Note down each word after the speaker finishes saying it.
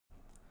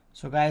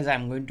So guys,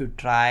 I'm going to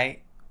try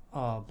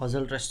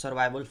puzzle rush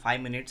survival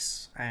 5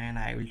 minutes, and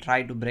I will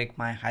try to break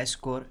my high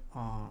score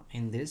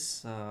in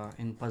this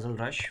in puzzle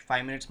rush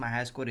 5 minutes. My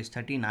high score is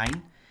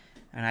 39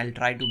 and I'll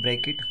try to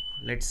break it.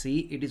 Let's see.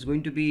 It is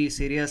going to be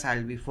serious.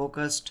 I'll be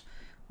focused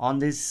on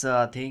this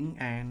thing,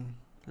 and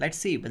let's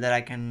see whether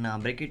I can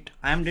break it.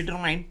 I am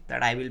determined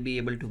that I will be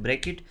able to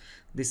break it.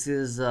 This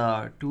is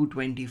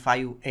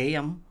 2:25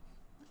 a.m.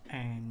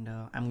 and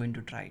I'm going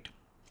to try it.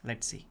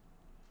 Let's see.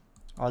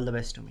 All the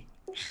best to me.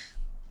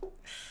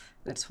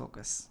 Let's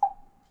focus.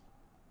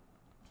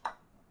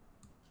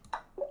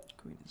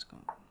 Queen is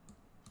gone.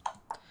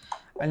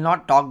 I'll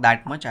not talk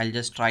that much. I'll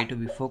just try to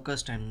be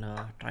focused and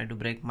try to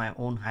break my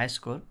own high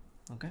score.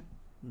 Okay,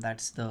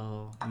 that's the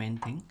main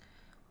thing.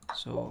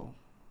 So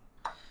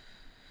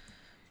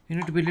you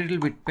need to be a little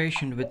bit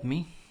patient with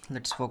me.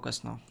 Let's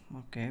focus now.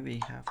 Okay,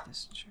 we have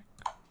this check.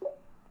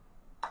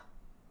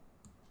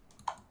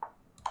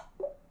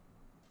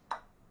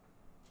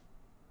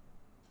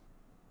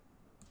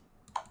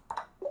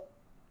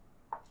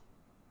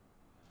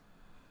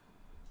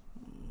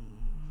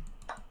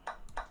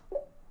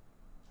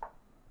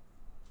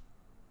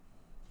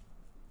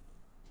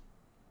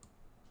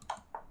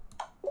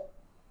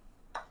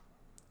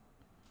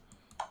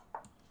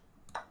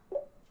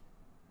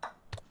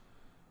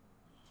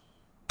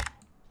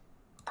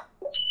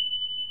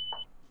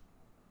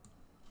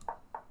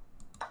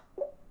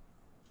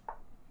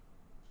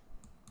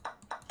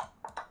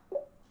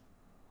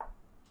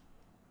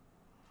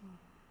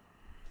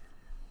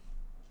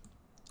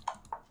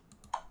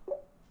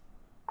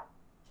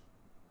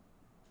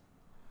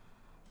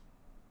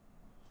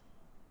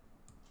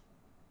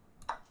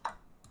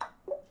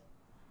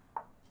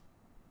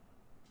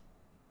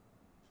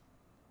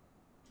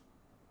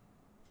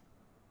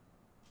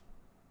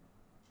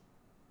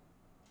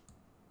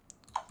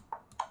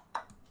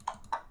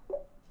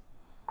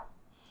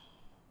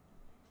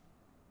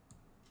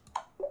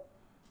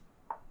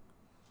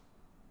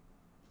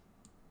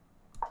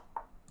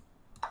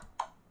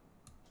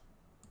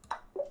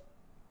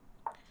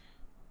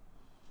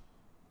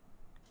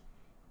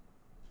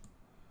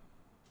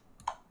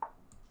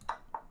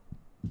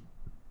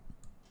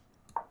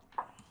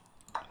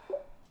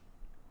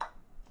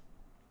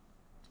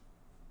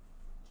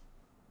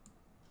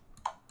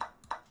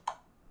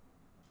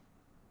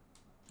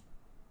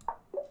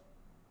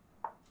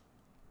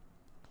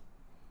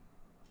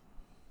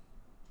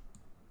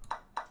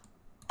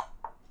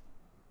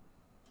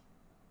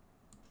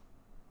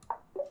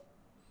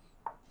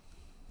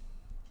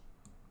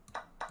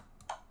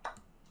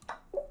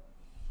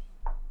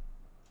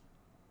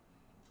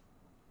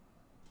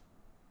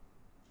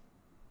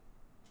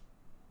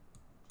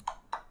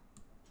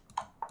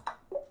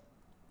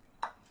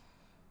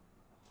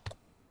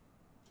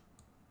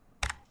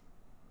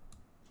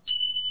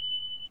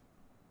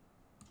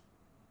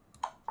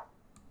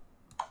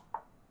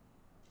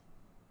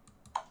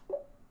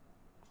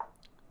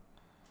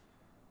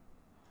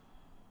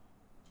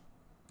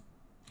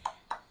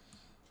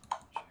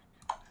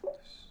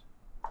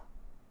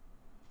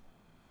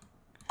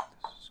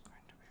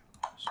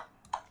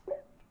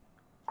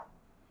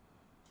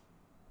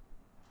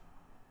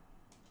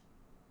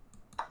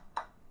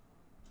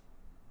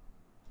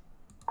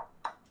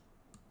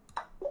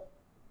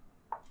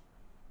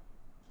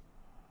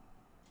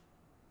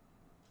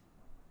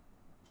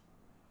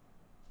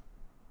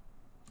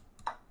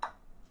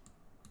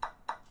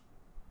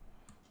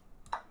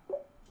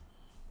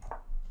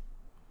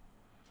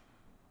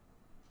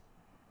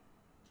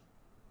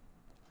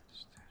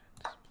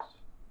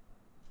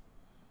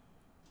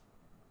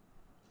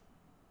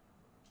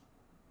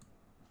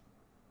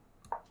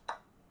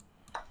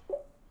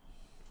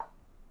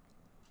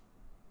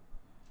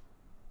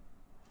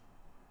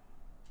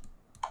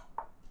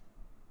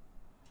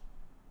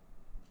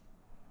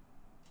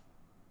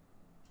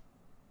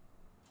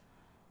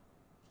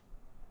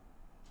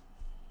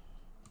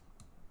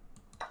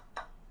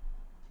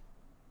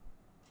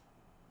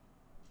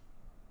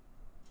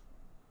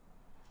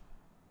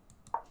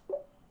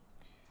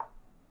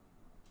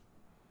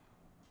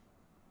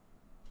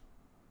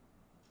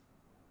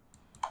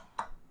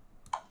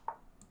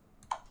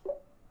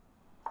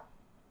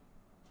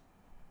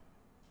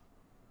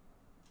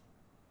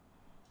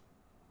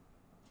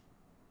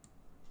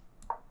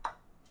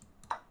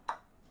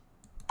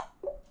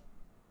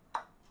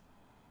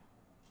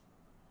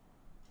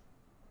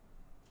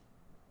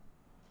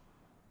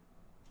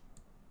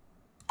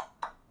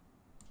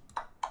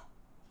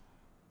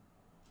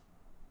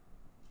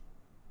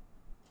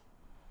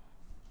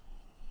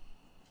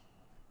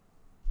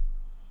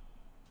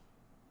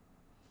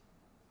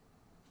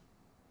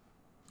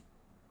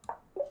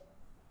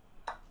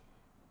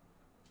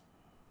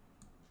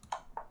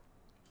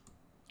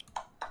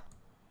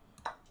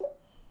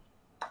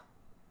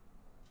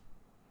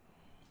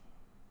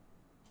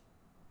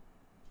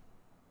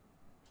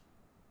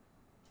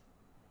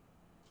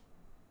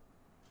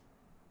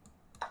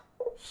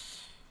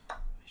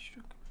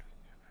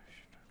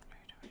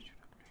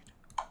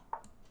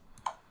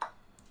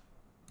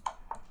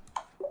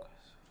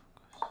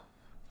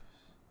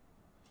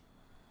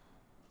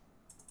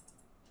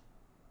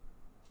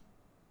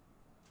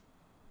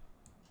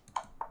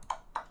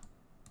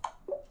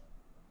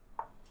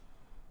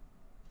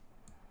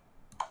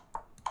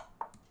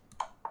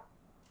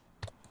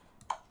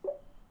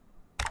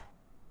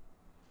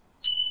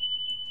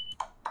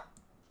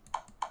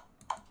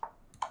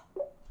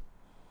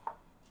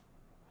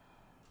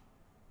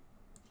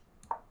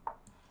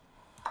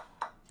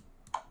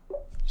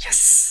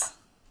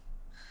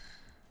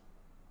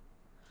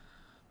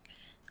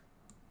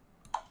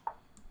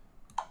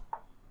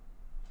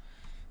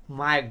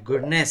 My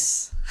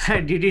goodness, I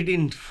did it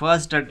in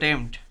first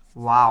attempt.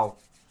 Wow.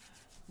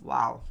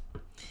 Wow.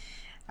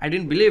 I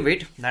didn't believe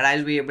it that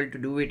I'll be able to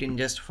do it in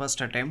just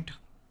first attempt.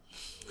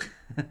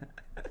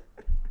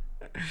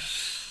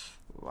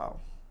 Wow.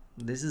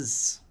 This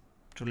is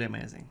truly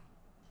amazing.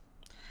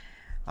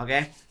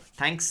 Okay.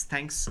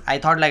 Thanks. I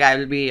thought like I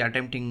will be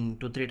attempting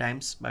 2-3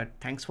 times, but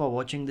thanks for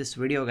watching this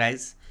video,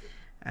 guys.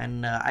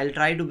 And I'll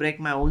try to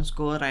break my own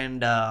score,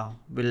 and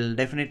will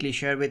definitely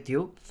share with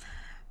you.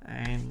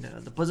 And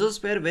the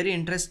puzzles were very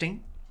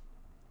interesting,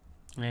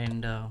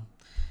 and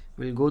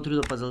we'll go through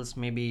the puzzles.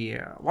 Maybe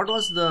what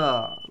was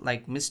the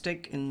like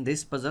mistake in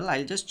this puzzle?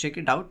 I'll just check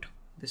it out.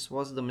 This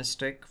was the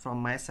mistake from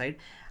my side.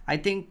 I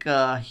think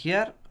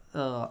here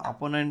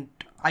opponent,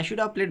 I should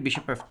have played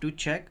bishop f2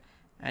 check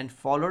and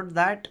followed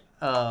that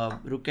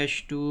rook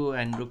h2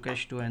 and rook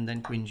h2 and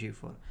then queen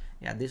g4.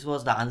 Yeah, this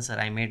was the answer.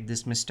 I made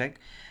this mistake,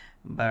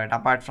 but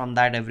apart from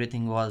that,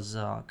 everything was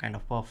kind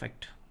of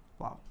perfect.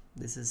 Wow,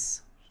 this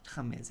is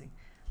amazing.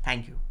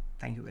 Thank you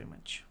very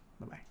much.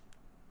 Bye bye.